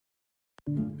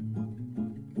Welcome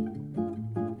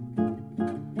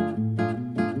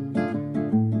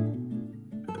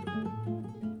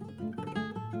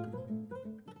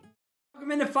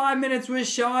into 5 Minutes with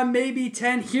Sean, maybe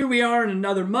 10. Here we are on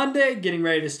another Monday, getting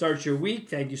ready to start your week.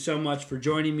 Thank you so much for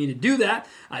joining me to do that.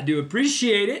 I do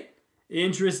appreciate it.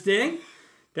 Interesting.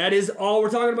 That is all we're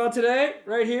talking about today,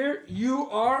 right here. You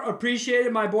are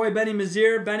appreciated, my boy Benny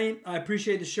Mazier. Benny, I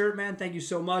appreciate the shirt, man. Thank you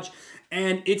so much.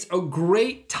 And it's a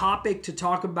great topic to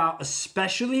talk about,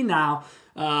 especially now.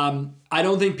 I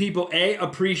don't think people,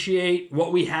 appreciate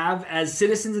what we have as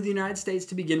citizens of the United States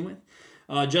to begin with.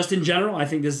 Just in general, I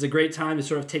think this is a great time to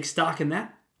sort of take stock in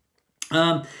that.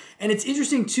 And it's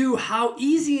interesting, too, how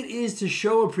easy it is to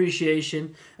show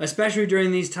appreciation, especially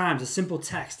during these times. A simple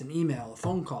text, an email, a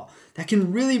phone call, that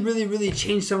can really, really, really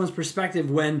change someone's perspective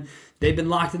when they've been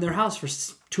locked in their house for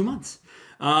 2 months,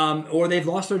 or they've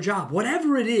lost their job.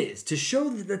 Whatever it is, to show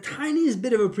the tiniest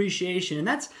bit of appreciation. And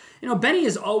that's, Benny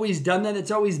has always done that.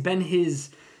 It's always been his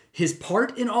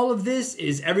part in all of this,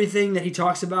 is everything that he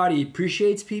talks about. He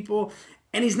appreciates people.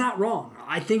 And he's not wrong.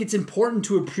 I think it's important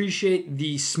to appreciate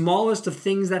the smallest of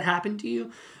things that happen to you.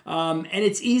 And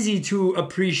it's easy to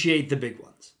appreciate the big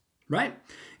ones, right?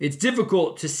 It's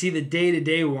difficult to see the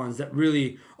day-to-day ones that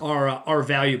really are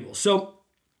valuable. So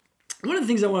one of the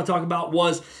things I want to talk about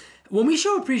was when we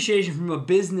show appreciation from a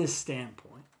business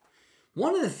standpoint,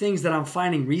 one of the things that I'm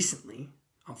finding recently,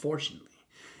 unfortunately,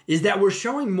 is that we're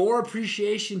showing more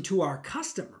appreciation to our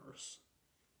customers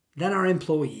than our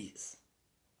employees.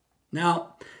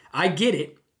 Now, I get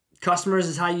it. Customers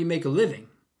is how you make a living.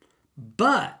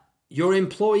 But your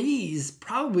employees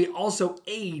probably also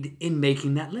aid in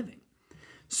making that living.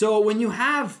 So when you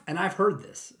have, and I've heard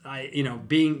this,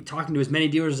 talking to as many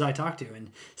dealers as I talk to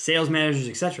and sales managers,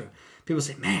 etc., people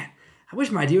say, man, I wish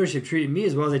my dealership treated me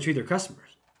as well as they treat their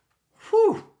customers.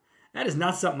 Whew, that is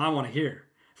not something I want to hear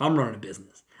if I'm running a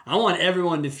business. I want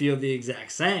everyone to feel the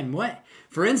exact same way.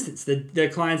 For instance, the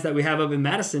clients that we have up in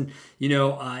Madison,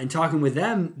 in talking with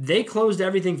them, they closed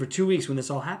everything for 2 weeks when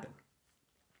this all happened.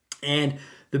 And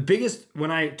when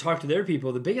I talked to their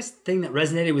people, the biggest thing that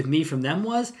resonated with me from them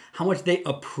was how much they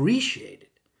appreciated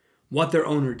what their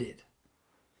owner did.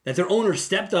 That their owner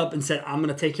stepped up and said, I'm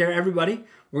going to take care of everybody.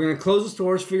 We're going to close the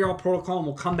stores, figure out protocol, and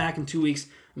we'll come back in 2 weeks.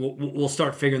 And we'll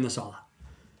start figuring this all out.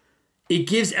 It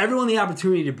gives everyone the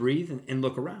opportunity to breathe and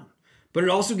look around. But it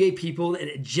also gave people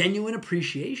a genuine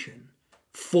appreciation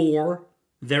for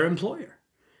their employer.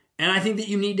 And I think that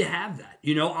you need to have that.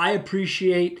 I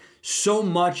appreciate so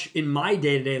much in my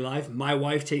day-to-day life. My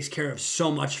wife takes care of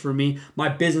so much for me. My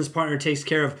business partner takes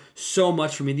care of so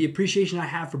much for me. The appreciation I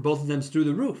have for both of them is through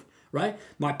the roof, right?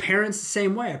 My parents, the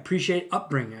same way. I appreciate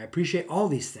upbringing. I appreciate all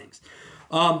these things.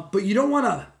 But you don't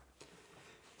want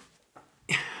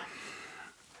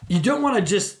to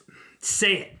just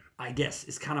say it, I guess,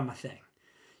 is kind of my thing.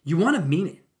 You want to mean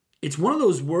it. It's one of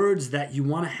those words that you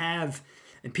want to have,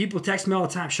 and people text me all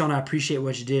the time, Sean, I appreciate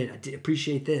what you did. I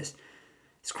appreciate this.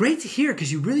 It's great to hear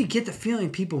because you really get the feeling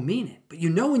people mean it. But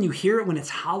when you hear it when it's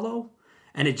hollow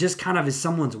and it just kind of is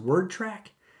someone's word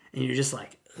track, and you're just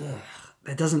like, ugh,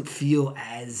 that doesn't feel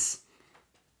as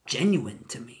genuine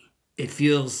to me. It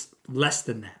feels less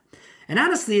than that. And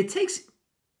honestly, it takes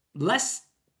less,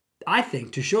 I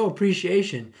think, to show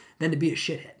appreciation than to be a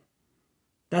shithead.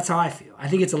 That's how I feel. I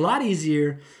think it's a lot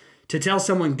easier to tell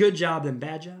someone good job than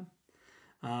bad job.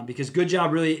 Because good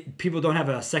job, really, people don't have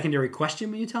a secondary question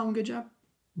when you tell them good job.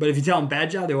 But if you tell them bad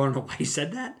job, they want to know why you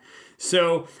said that.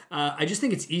 So I just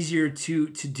think it's easier to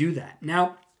do that.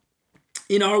 Now,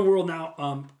 in our world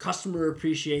now, customer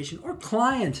appreciation or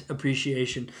client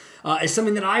appreciation is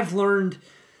something that I've learned.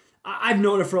 I've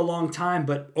known it for a long time,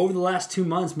 but over the last 2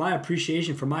 months, my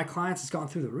appreciation for my clients has gone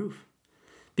through the roof.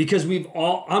 Because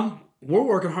we're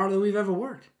working harder than we've ever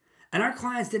worked. And our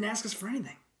clients didn't ask us for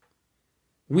anything.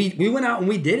 We went out and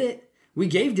we did it. We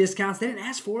gave discounts. They didn't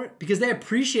ask for it because they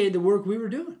appreciated the work we were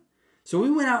doing. So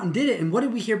we went out and did it. And what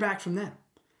did we hear back from them?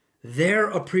 Their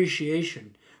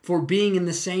appreciation for being in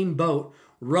the same boat,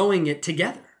 rowing it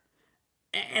together.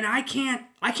 And I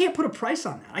can't put a price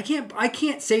on that. I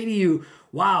can't say to you,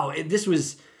 wow, this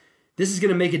is going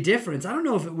to make a difference. I don't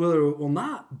know if it will or will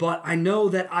not, but I know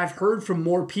that I've heard from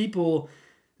more people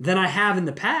than I have in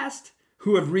the past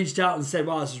who have reached out and said,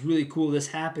 wow, this is really cool, this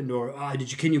happened, or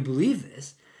can you believe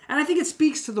this? And I think it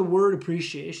speaks to the word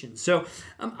appreciation. So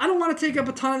I don't want to take up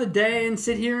a ton of the day and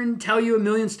sit here and tell you a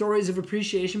million stories of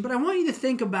appreciation, but I want you to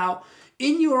think about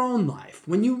in your own life,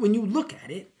 when you look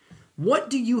at it, what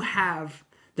do you have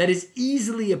that is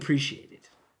easily appreciated?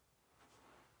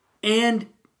 And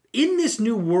in this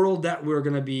new world that we're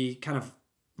going to be kind of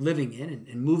living in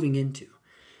and moving into,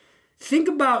 think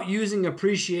about using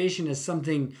appreciation as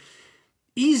something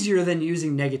easier than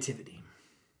using negativity.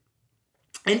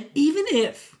 And even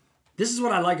if, this is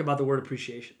what I like about the word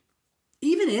appreciation,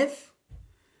 even if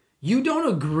you don't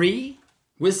agree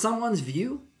with someone's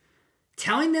view,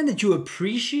 telling them that you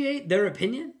appreciate their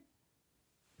opinion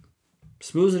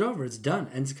smooths it over. It's done.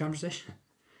 Ends the conversation.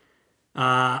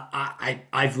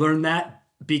 I've learned that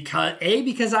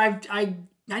because I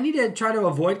need to try to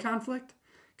avoid conflict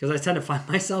because I tend to find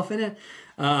myself in it.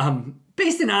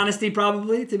 Based in honesty,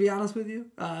 probably, to be honest with you.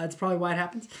 It's probably why it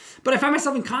happens. But I find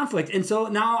myself in conflict. And so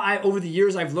now over the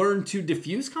years, I've learned to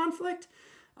diffuse conflict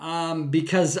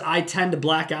because I tend to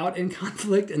black out in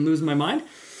conflict and lose my mind.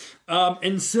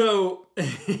 And so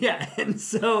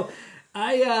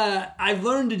I've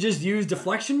learned to just use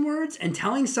deflection words, and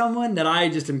telling someone that I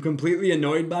just am completely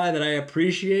annoyed by, that I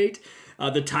appreciate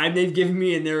the time they've given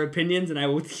me and their opinions, and I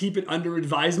will keep it under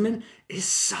advisement, is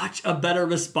such a better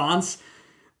response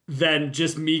than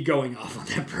just me going off on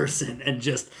that person and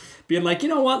just being like, you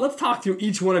know what, let's talk through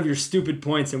each one of your stupid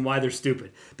points and why they're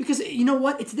stupid. Because you know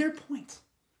what? It's their point.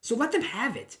 So let them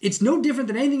have it. It's no different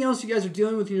than anything else you guys are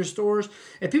dealing with in your stores.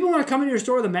 If people want to come into your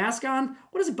store with a mask on,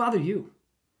 what does it bother you?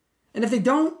 And if they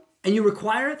don't, and you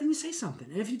require it, then you say something.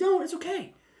 And if you don't, it's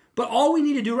okay. But all we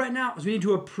need to do right now is we need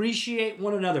to appreciate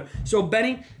one another. So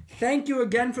Benny, thank you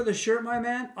again for the shirt, my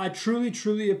man. I truly,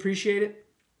 truly appreciate it.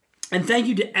 And thank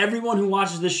you to everyone who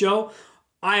watches the show.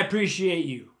 I appreciate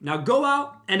you. Now go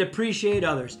out and appreciate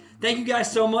others. Thank you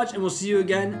guys so much, and we'll see you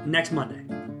again next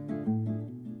Monday.